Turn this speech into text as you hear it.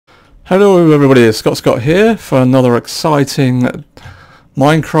Hello everybody, it's Scott here for another exciting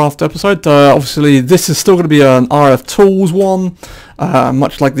Minecraft episode. Obviously this is still going to be an RF Tools one,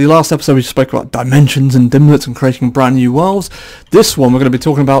 much like the last episode we spoke about dimensions and dimlets and creating brand new worlds. This one we're going to be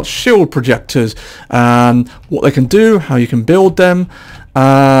talking about shield projectors and what they can do, how you can build them,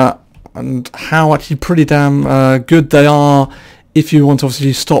 and how actually pretty damn good they are if you want to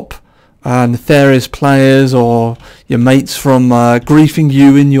obviously stop nefarious players or your mates from griefing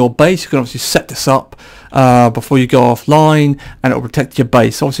you in your base. You can obviously set this up before you go offline and it will protect your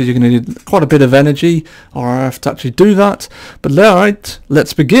base. Obviously you're going to need quite a bit of energy or RF to actually do that, but alright,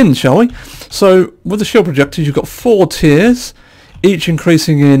 let's begin, shall we? So with the shield projectors you've got 4 tiers, each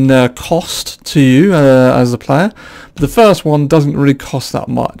increasing in cost to you as a player. But the first one doesn't really cost that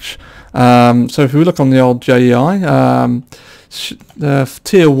much. So if we look on the old JEI,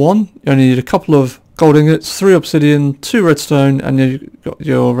 tier 1, you only need a couple of gold ingots, 3 obsidian, 2 redstone, and you've got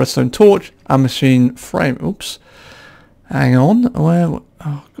your redstone torch and machine frame. Oops. Hang on. Where? Oh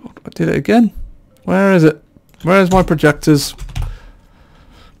god, I did it again. Where is it? Where's my projectors?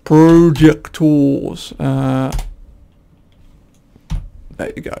 Projectors. There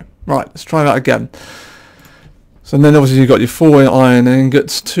you go. Right, let's try that again. So then obviously you've got your 4 iron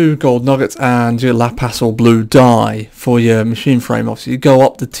ingots, 2 gold nuggets and your lapis or blue dye for your machine frame. Obviously you go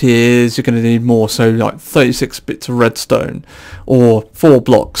up the tiers, you're going to need more, so like 36 bits of redstone or 4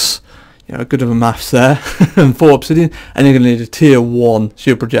 blocks, you know, good of a maths there, and 4 obsidian, and you're going to need a tier 1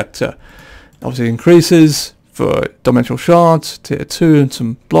 shield projector. Obviously increases for dimensional shards, tier 2 and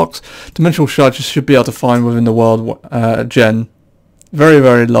some blocks. Dimensional shards you should be able to find within the world gen. Very,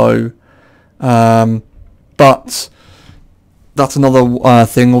 very low. But that's another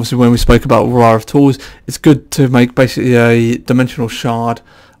thing. Obviously, when we spoke about RF Tools, it's good to make basically a dimensional shard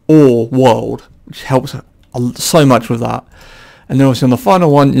or world, which helps so much with that. And then obviously on the final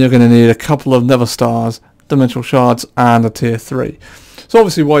one, you're going to need a couple of nether stars, dimensional shards, and a tier 3. So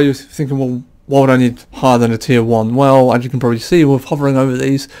obviously, why you're thinking, well, why would I need higher than a tier 1? Well, as you can probably see with hovering over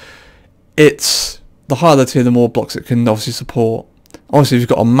these, it's the higher the tier, the more blocks it can obviously support. Obviously, if you've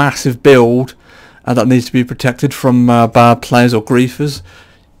got a massive build that needs to be protected from bad players or griefers,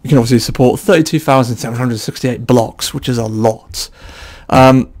 you can obviously support 32,768 blocks, which is a lot.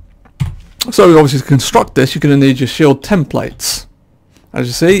 So obviously to construct this, you're going to need your shield templates. As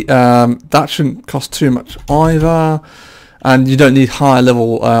you see, that shouldn't cost too much either, and you don't need higher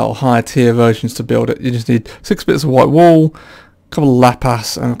level or higher tier versions to build it. You just need 6 bits of white wool, a couple of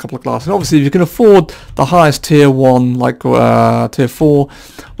lapis and a couple of glass. And obviously if you can afford the highest tier 1, like tier 4,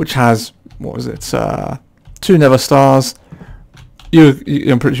 which has, what was it, 2 nether stars,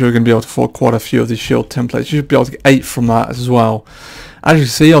 I'm pretty sure you're going to be able to afford quite a few of these shield templates. You should be able to get 8 from that as well. As you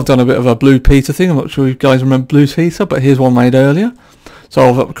see, I've done a bit of a Blue Peter thing. I'm not sure if you guys remember Blue Peter, but here's one made earlier.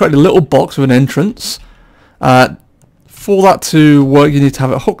 So I've created a little box with an entrance. For that to work, you need to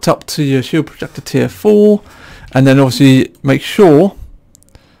have it hooked up to your shield projector tier 4, and then obviously make sure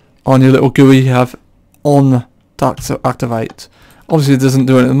on your little GUI you have on to activate. Obviously it doesn't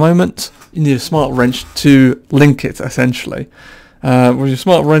do it at the moment. You need a smart wrench to link it, essentially. With your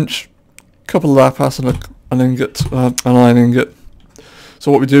smart wrench, a couple of lapis and an ingot, an iron ingot. So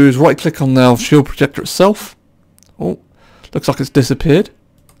what we do is right click on the shield projector itself. Oh, looks like it's disappeared.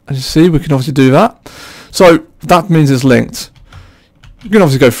 As you see, we can obviously do that. So that means it's linked. You can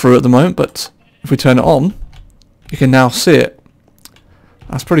obviously go through it at the moment, but if we turn it on, you can now see it.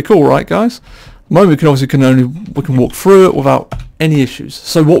 That's pretty cool, right, guys? At the moment we can walk through it without any issues.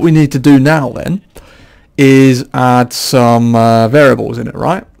 So what we need to do now then is add some variables in it,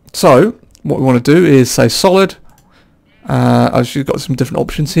 right? So what we want to do is say solid. As you've got some different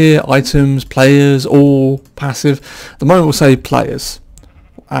options here: items, players, all, passive. At the moment we'll say players.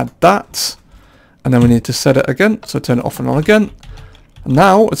 We'll add that, and then we need to set it again. So turn it off and on again. And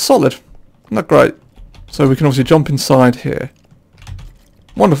now it's solid. Isn't that great? So we can obviously jump inside here.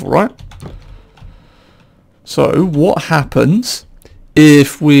 Wonderful, right? So what happens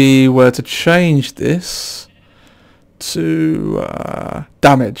if we were to change this to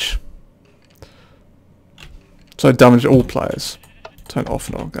damage? So damage all players. Turn it off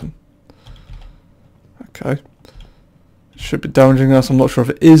and on again. Okay. Should be damaging us. I'm not sure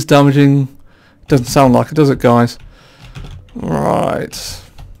if it is damaging. It doesn't sound like it, does it, guys? Right.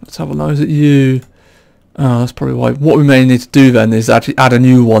 Let's have a nose at you. Oh, that's probably why. What we may need to do then is actually add a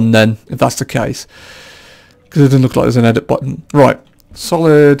new one then, if that's the case. Because it doesn't look like there's an edit button. Right.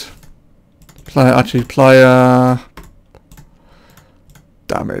 Solid. Player.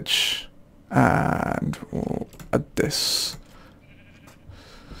 Damage. And we'll add this.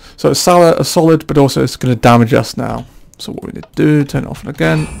 So it's a solid, but also it's going to damage us now. So what we need to do, turn it off and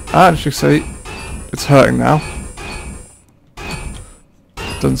again. And as you see, it's hurting now.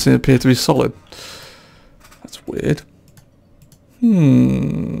 Doesn't seem to appear to be solid. That's weird.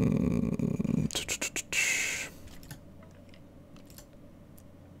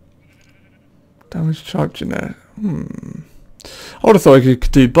 Damage charge generic. I would have thought you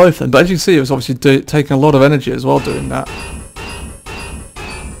could do both then, but as you can see, it was obviously taking a lot of energy as well doing that.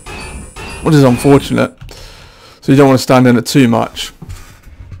 Which is unfortunate. So you don't want to stand in it too much.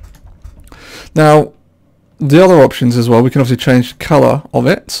 Now, the other options as well, we can obviously change the colour of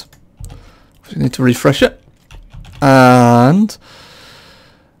it. We need to refresh it. And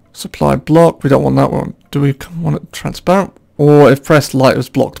supply block, we don't want that one. Do we want it transparent? Or if pressed, light was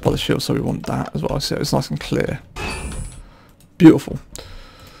blocked by the shield, so we want that as well. So it's nice and clear. Beautiful.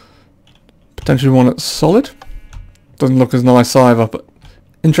 Potentially want it solid. Doesn't look as nice either, but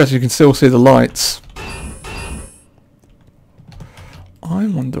interesting, you can still see the lights. I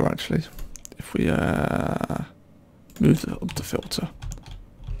wonder actually if we move the filter.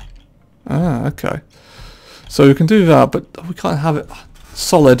 Ah, okay. So we can do that, but we can't have it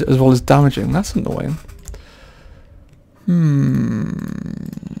solid as well as damaging. That's annoying.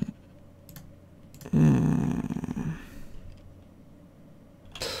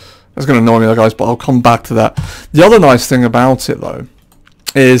 That's going to annoy me though, guys, but I'll come back to that. The other nice thing about it though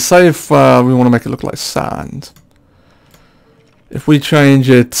is, say if we want to make it look like sand. If we change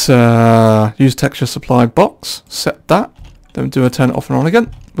it, use texture supply box, set that, then do a turn it off and on again,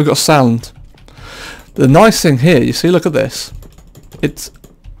 we've got sand. The nice thing here, you see, look at this. It's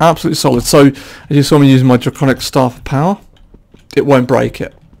absolutely solid. So, as you saw me using my Draconic Staff of Power, it won't break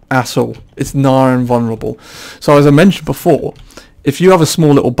it at all. It's nigh invulnerable. So, as I mentioned before, if you have a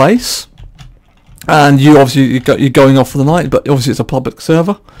small little base, and you obviously you're going off for the night, but obviously it's a public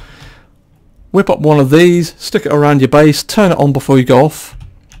server, whip up one of these, stick it around your base, turn it on before you go off.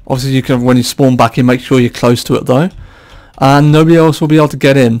 Obviously you can, when you spawn back in, make sure you're close to it though, and nobody else will be able to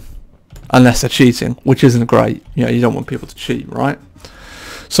get in unless they're cheating, which isn't great. You know, you don't want people to cheat, right?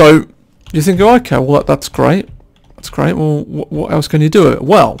 So you think, oh, okay, well that's great, well what else can you do with it?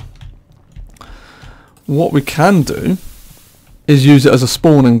 Well, what we can do is use it as a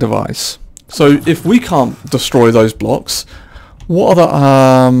spawning device. So if we can't destroy those blocks, what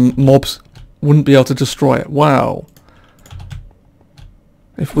other mobs wouldn't be able to destroy it? Wow.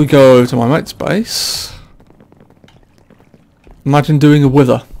 If we go to my mate's base, imagine doing a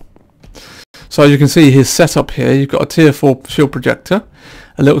wither. So you can see his setup here, you've got a tier 4 shield projector,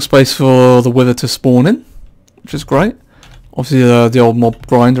 a little space for the wither to spawn in, which is great. Obviously the old mob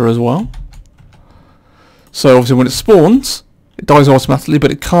grinder as well. So obviously when it spawns, it dies automatically,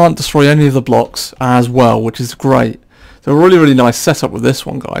 but it can't destroy any of the blocks as well, which is great. So a really, really nice setup with this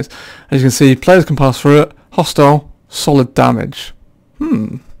one, guys. As you can see, players can pass through it. Hostile, solid damage.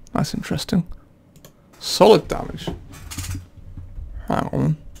 That's interesting. Solid damage. Hang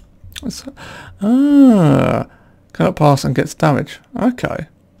on. Cannot pass and gets damage. Okay.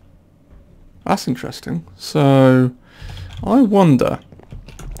 That's interesting. So, I wonder.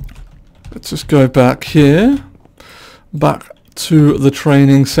 Let's just go back here. Back to the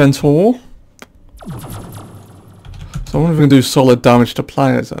training center. So I wonder if we can do solid damage to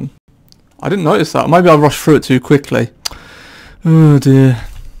players then. I didn't notice that. Maybe I rushed through it too quickly. Oh dear.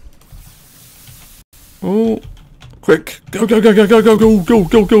 Oh, quick. Go, go, go, go, go, go, go, go,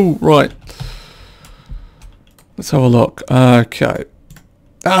 go, go. Right. Let's have a look. Okay.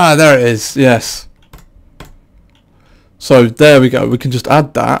 Ah, there it is. Yes. So there we go. We can just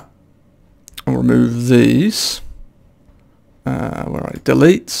add that and remove these. Where are you?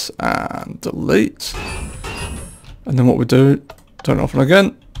 Delete and delete. And then what we do, turn it off and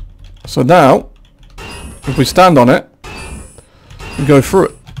again. So now, if we stand on it and go through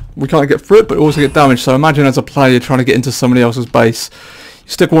it, we can't get through it, but we also get damaged. So imagine as a player, you're trying to get into somebody else's base. You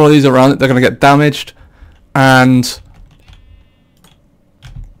stick one of these around it, they're going to get damaged, and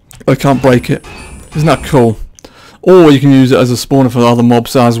they can't break it. Isn't that cool? Or you can use it as a spawner for other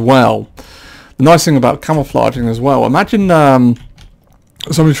mobs as well. The nice thing about camouflaging as well, imagine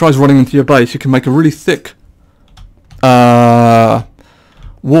somebody tries running into your base, you can make a really thick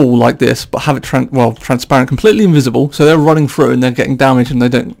wall like this, but have it transparent, completely invisible, so they're running through and they're getting damaged and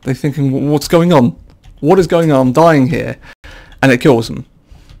they're thinking, what's going on? What is going on? I'm dying here. And it kills them.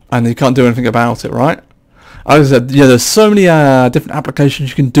 And you can't do anything about it, right? As I said, yeah, there's so many different applications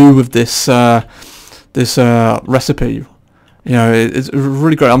you can do with this recipe. You know, it's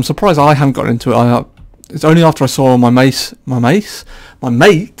really great. I'm surprised I haven't got into it. It's only after I saw my mate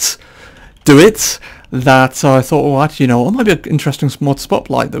do it that I thought, well, actually, you know, it might be an interesting mod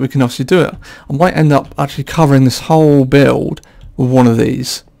spotlight that we can obviously do it. I might end up actually covering this whole build with one of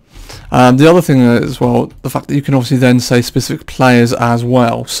these. The other thing as well, the fact that you can obviously then say specific players as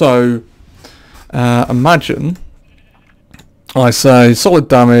well. So imagine I say solid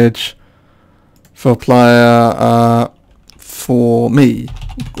damage for player for me,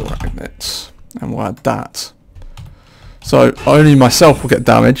 magnets, and we'll add that. So only myself will get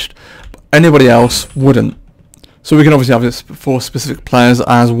damaged, but anybody else wouldn't. So we can obviously have this for specific players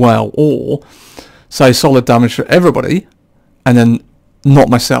as well, or say solid damage for everybody, and then not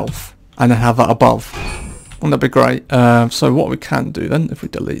myself, and then have that above. Wouldn't that be great? So what we can do then, if we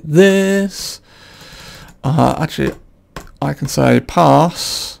delete this, actually I can say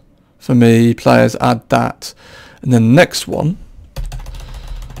pass for me, players, add that, and then the next one,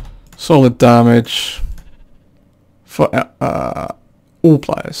 solid damage for all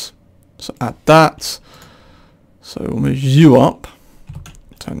players. So add that. So we'll move you up,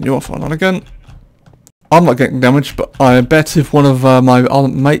 turn you off and on again. I'm not getting damaged, but I bet if one of my other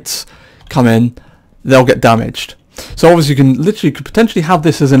mates come in, they'll get damaged. So obviously you could potentially have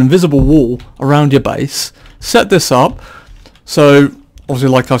this as an invisible wall around your base. Set this up, so obviously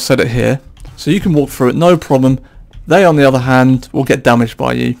like I've said it here, so you can walk through it, no problem. They on the other hand will get damaged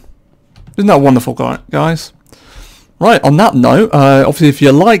by you. Isn't that wonderful, guys? Right, on that note, obviously if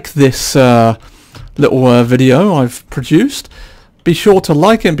you like this little video I've produced, be sure to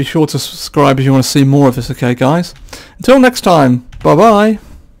like it and be sure to subscribe if you want to see more of this, okay guys? Until next time, bye bye.